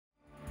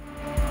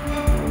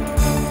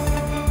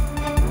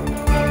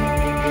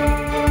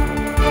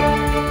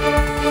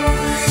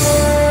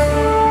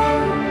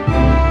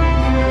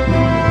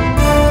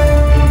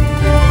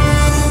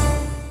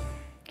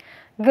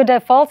good day,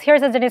 folks.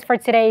 Here's the news for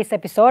today's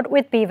episode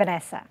with B.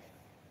 Vanessa.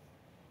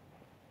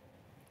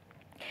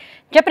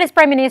 Japanese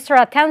Prime Minister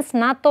attends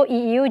NATO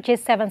EU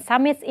G7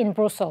 summits in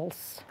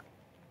Brussels.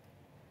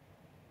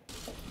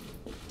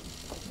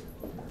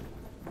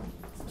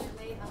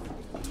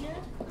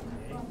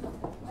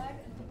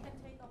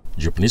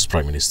 Japanese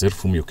Prime Minister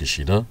Fumio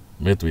Kishida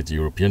met with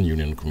European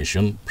Union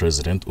Commission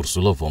President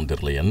Ursula von der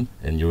Leyen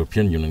and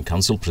European Union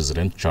Council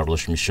President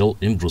Charles Michel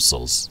in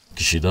Brussels.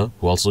 Kishida,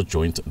 who also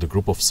joined the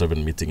Group of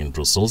Seven meeting in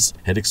Brussels,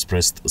 had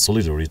expressed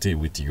solidarity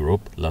with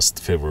Europe last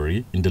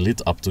February in the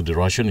lead up to the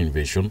Russian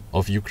invasion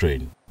of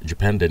Ukraine.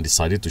 Japan then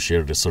decided to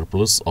share the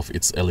surplus of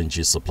its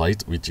LNG supply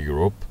with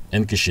Europe,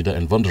 and Kishida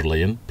and von der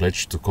Leyen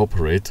pledged to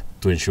cooperate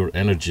to ensure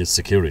energy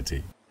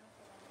security.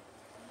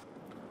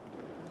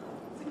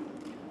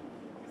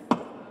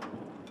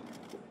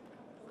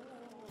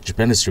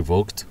 Japan has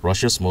revoked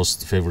Russia's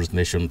most favored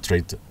nation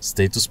trade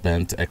status,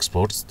 banned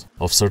exports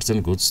of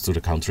certain goods to the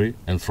country,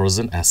 and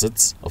frozen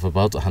assets of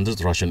about 100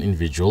 Russian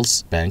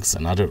individuals, banks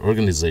and other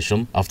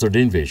organizations after the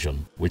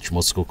invasion, which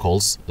Moscow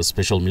calls a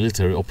special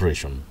military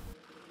operation.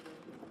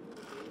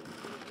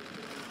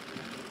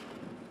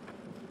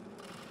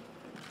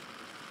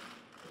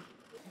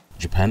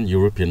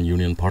 Japan-European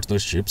Union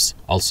partnerships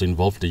also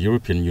involve the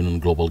European Union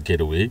Global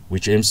Gateway,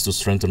 which aims to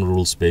strengthen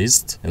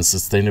rules-based and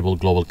sustainable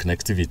global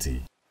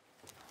connectivity.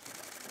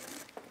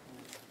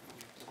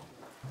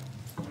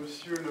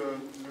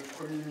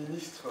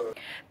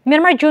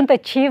 Myanmar junta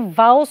chief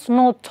vows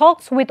no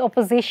talks with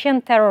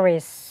opposition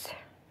terrorists.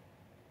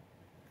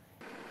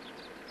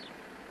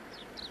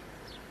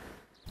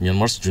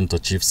 Myanmar's junta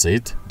chief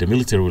said the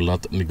military will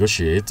not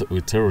negotiate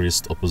with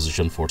terrorist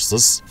opposition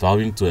forces,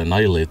 vowing to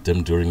annihilate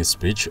them during a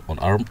speech on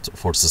Armed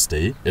Forces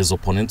Day, as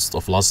opponents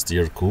of last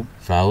year's coup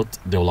vowed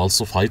they will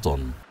also fight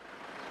on.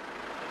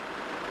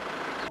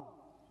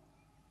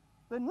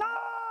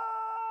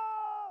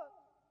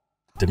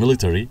 The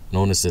military,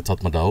 known as the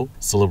Tatmadaw,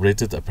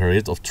 celebrated a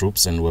parade of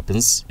troops and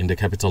weapons in the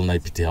capital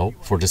Naypyidaw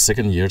for the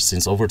second year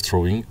since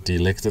overthrowing the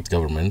elected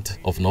government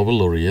of Nobel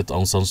laureate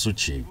Aung San Suu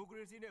Kyi.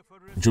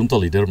 Junta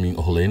leader Min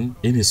Aung Hlaing,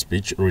 in his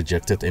speech,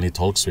 rejected any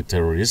talks with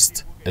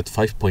terrorists. At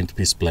five-point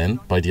peace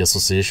plan by the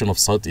Association of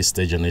Southeast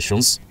Asian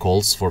Nations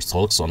calls for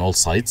talks on all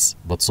sides,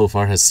 but so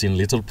far has seen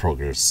little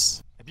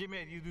progress.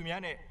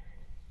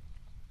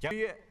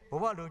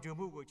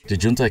 The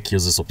junta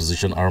accuses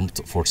opposition armed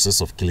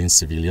forces of killing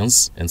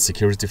civilians and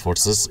security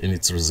forces in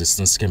its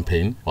resistance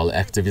campaign, while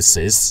activists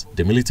say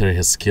the military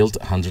has killed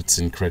hundreds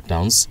in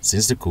crackdowns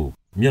since the coup.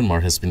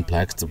 Myanmar has been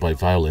plagued by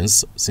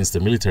violence since the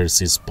military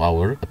seized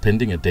power,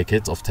 appending a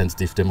decade of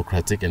tentative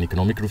democratic and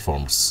economic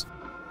reforms.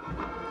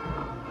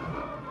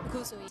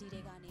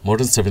 More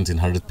than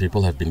 1,700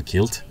 people have been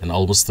killed and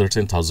almost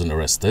 13,000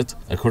 arrested,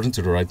 according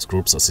to the Rights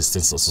Groups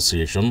Assistance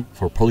Association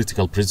for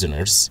Political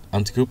Prisoners.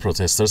 Anti-coup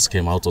protesters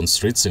came out on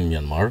streets in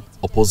Myanmar,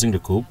 opposing the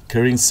coup,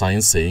 carrying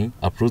signs saying,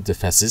 "Uproot the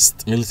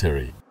fascist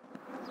military."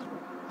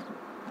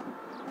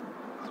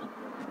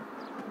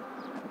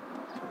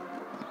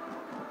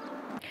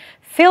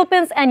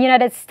 Philippines and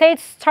United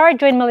States start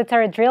joint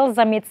military drills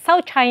amid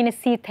South China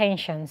Sea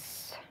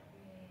tensions.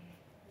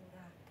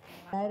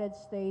 United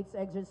States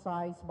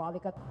exercise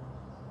Balikat.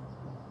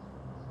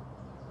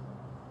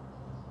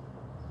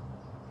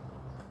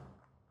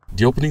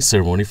 The opening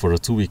ceremony for a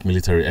two-week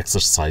military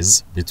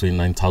exercise between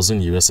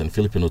 9,000 US and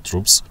Filipino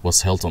troops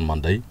was held on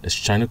Monday as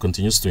China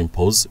continues to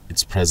impose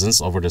its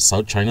presence over the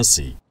South China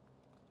Sea.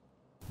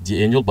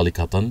 The annual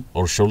Balikatan,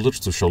 or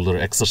shoulder-to-shoulder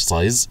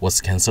exercise,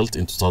 was cancelled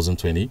in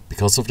 2020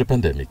 because of the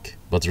pandemic,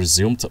 but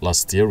resumed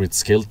last year with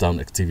scaled-down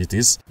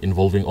activities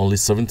involving only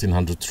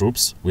 1,700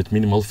 troops with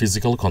minimal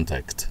physical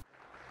contact.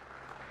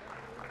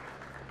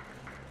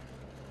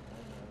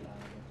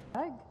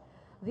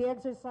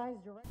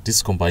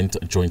 This combined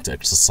joint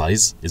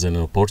exercise is an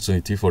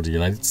opportunity for the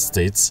United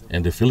States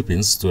and the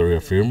Philippines to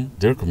reaffirm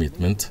their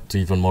commitment to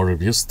even more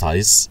robust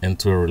ties and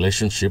to a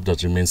relationship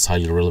that remains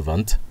highly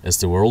relevant as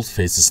the world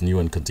faces new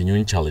and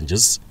continuing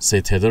challenges,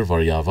 said Heather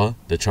Variava,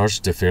 the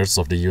charge d'affaires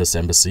of the U.S.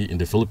 Embassy in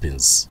the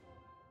Philippines.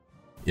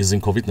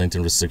 Easing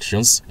COVID-19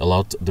 restrictions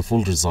allowed the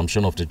full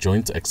resumption of the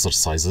joint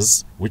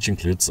exercises, which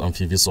includes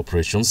amphibious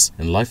operations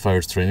and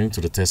live-fire training to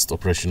test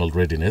operational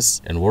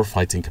readiness and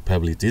war-fighting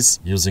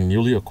capabilities using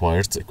newly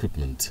acquired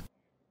equipment.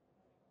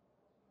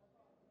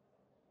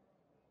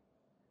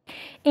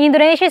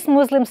 Indonesia's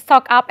Muslims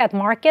stock up at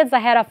markets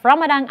ahead of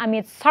Ramadan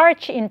amid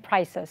surge in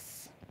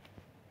prices.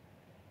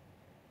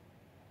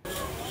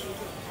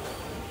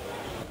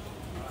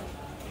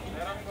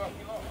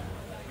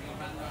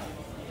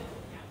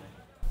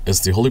 As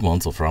the holy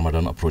month of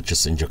Ramadan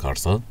approaches in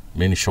Jakarta,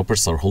 many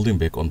shoppers are holding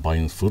back on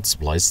buying food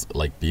supplies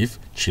like beef,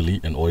 chili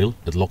and oil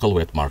at local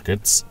wet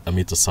markets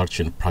amid a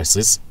surge in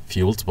prices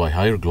fueled by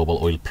higher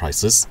global oil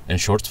prices and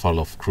shortfall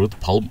of crude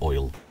palm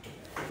oil.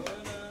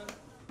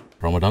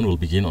 Ramadan will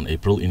begin on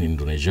April in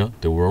Indonesia,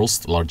 the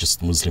world's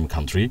largest Muslim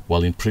country.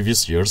 While in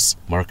previous years,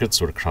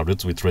 markets were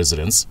crowded with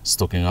residents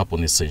stocking up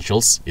on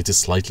essentials, it is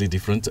slightly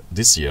different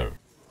this year.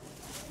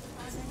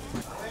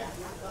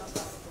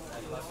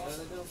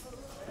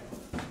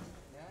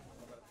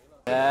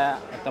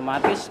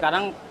 otomatis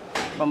sekarang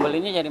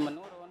pembelinya jadi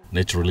menurun.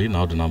 Naturally,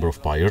 now the number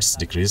of buyers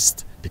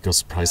decreased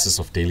because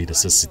prices of daily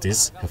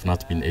necessities have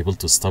not been able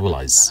to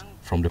stabilize.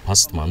 From the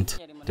past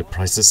month, the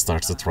prices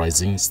started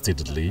rising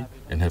steadily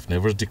and have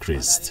never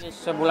decreased.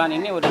 Sebulan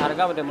ini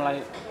harga udah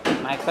mulai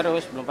naik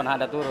terus, belum pernah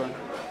ada turun.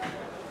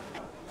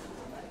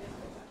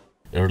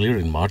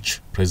 Earlier in March,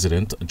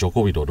 President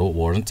Joko Widodo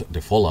warned the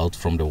fallout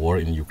from the war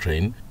in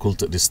Ukraine could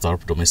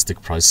disturb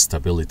domestic price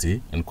stability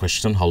and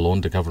questioned how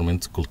long the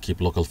government could keep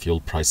local fuel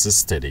prices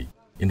steady.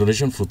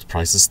 Indonesian food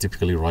prices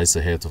typically rise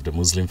ahead of the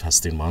Muslim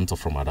fasting month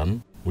of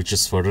Ramadan, which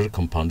is further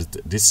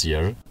compounded this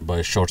year by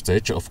a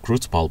shortage of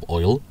crude palm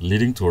oil,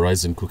 leading to a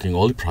rise in cooking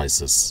oil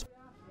prices.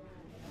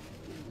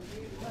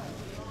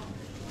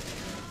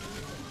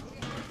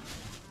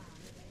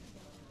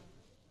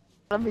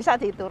 Bisa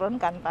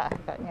diturunkan Pak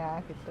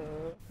harganya gitu.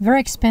 Very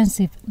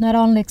expensive, not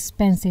only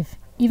expensive.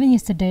 Even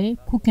yesterday,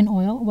 cooking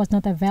oil was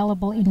not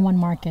available in one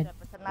market.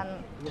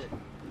 Pesanan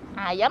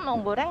ayam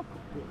mau goreng,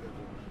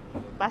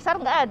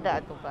 pasar nggak ada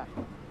tuh Pak.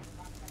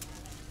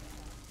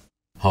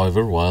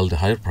 However, while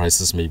the higher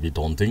prices may be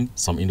daunting,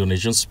 some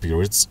Indonesian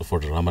spirits for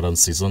the Ramadan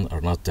season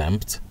are not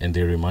damped and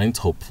they remain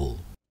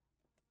hopeful.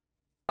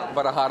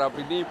 Berharap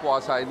ini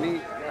puasa ini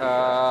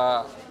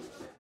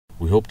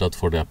We hope that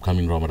for the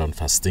upcoming Ramadan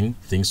fasting,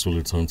 things will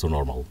return to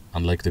normal,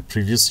 unlike the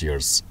previous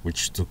years,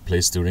 which took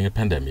place during a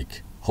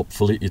pandemic.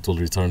 Hopefully, it will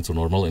return to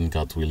normal and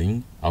God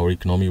willing, our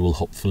economy will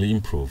hopefully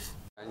improve.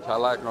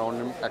 Insyaallah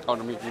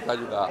ekonomi kita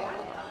juga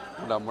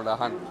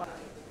mudah-mudahan.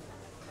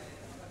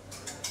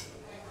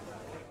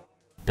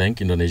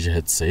 Bank Indonesia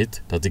had said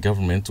that the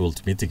government will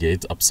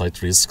mitigate upside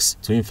risks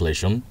to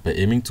inflation by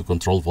aiming to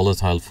control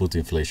volatile food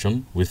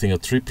inflation within a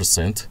 3%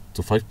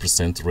 to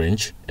 5%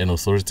 range, and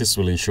authorities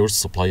will ensure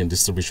supply and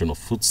distribution of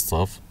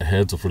foodstuff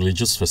ahead of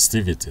religious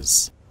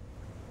festivities.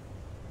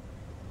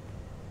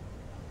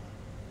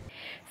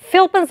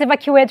 Philippines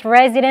evacuate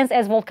residents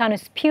as volcano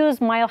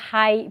spews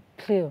mile-high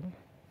plume.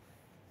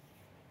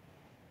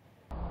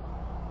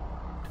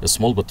 A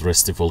small but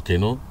restive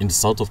volcano in the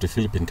south of the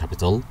Philippine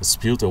capital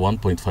spewed a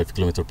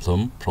 1.5-kilometer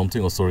plume,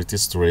 prompting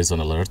authorities to raise an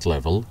alert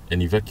level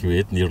and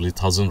evacuate nearly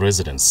 1,000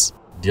 residents.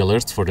 The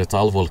alert for the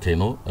Taal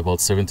volcano,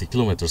 about 70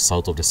 kilometers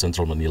south of the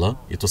central Manila,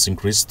 it was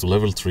increased to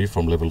level 3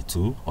 from level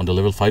 2 on the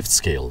level 5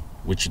 scale,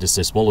 which the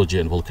Seismology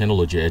and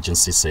Volcanology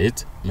Agency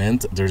said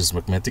meant there is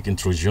magmatic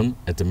intrusion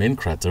at the main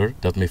crater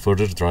that may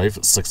further drive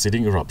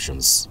succeeding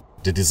eruptions.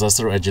 The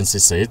disaster agency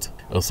said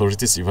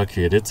authorities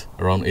evacuated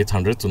around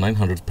 800 to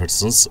 900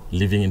 persons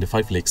living in the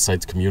 5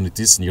 lakeside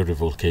communities near the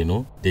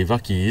volcano. The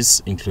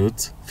evacuees include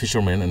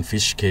fishermen and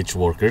fish cage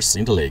workers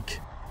in the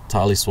lake.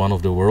 Taal is one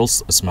of the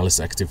world's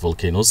smallest active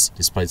volcanoes.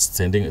 Despite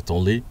standing at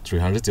only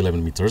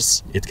 311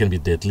 meters, it can be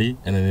deadly,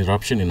 and an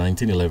eruption in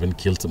 1911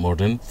 killed more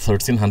than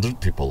 1,300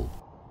 people.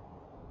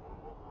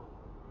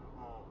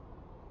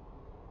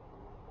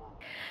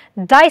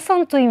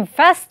 Dyson to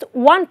invest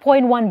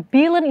 1.1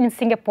 billion in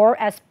Singapore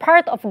as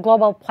part of a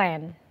global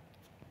plan.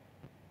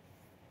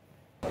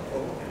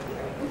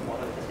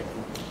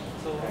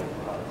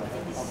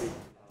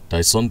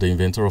 Dyson, the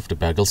inventor of the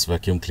Bagels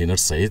vacuum cleaner,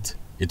 said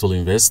it will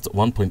invest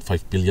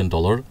 $1.5 billion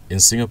in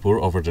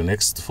Singapore over the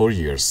next 4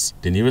 years,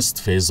 the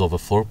newest phase of a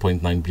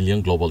 $4.9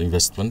 billion global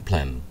investment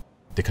plan.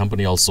 The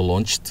company also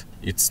launched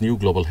its new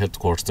global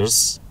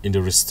headquarters in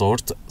the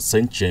restored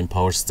St. James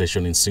Power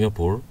Station in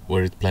Singapore,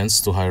 where it plans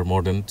to hire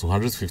more than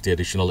 250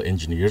 additional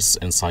engineers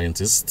and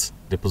scientists.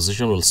 The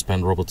position will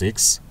span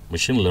robotics,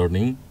 machine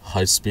learning,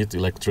 high-speed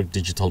electric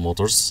digital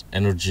motors,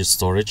 energy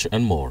storage,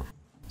 and more.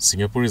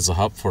 Singapore is a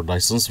hub for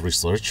Dyson's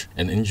research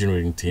and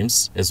engineering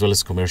teams, as well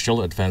as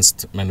commercial,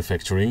 advanced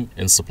manufacturing,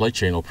 and supply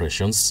chain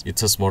operations. It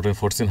has more than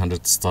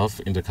 1,400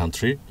 staff in the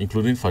country,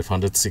 including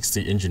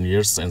 560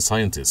 engineers and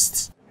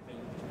scientists.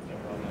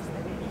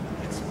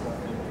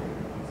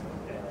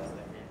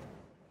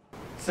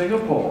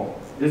 Singapore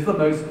is the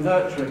most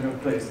nurturing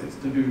of places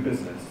to do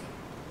business.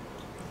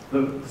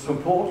 The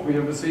support we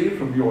have received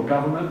from your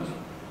government,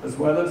 as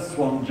well as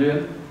Swan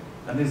Jin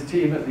and his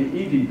team at the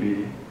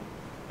EDB,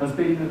 has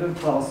been in a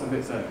class of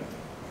its own.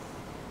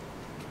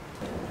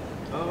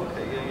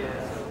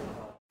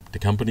 The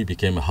company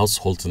became a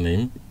household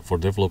name for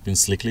developing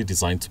slickly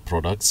designed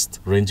products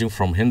ranging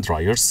from hand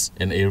dryers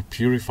and air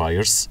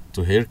purifiers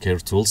to hair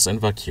care tools and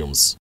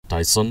vacuums.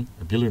 Dyson,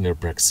 a billionaire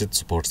Brexit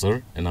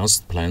supporter,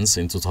 announced plans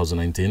in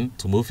 2019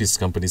 to move his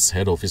company's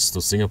head office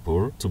to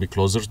Singapore to be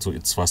closer to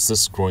its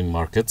fastest growing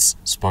markets,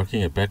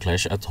 sparking a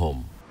backlash at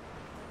home.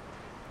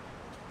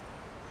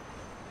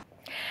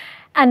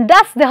 And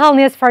that's the whole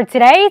news for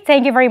today.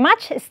 Thank you very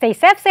much. Stay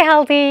safe, stay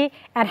healthy,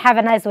 and have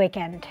a nice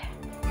weekend.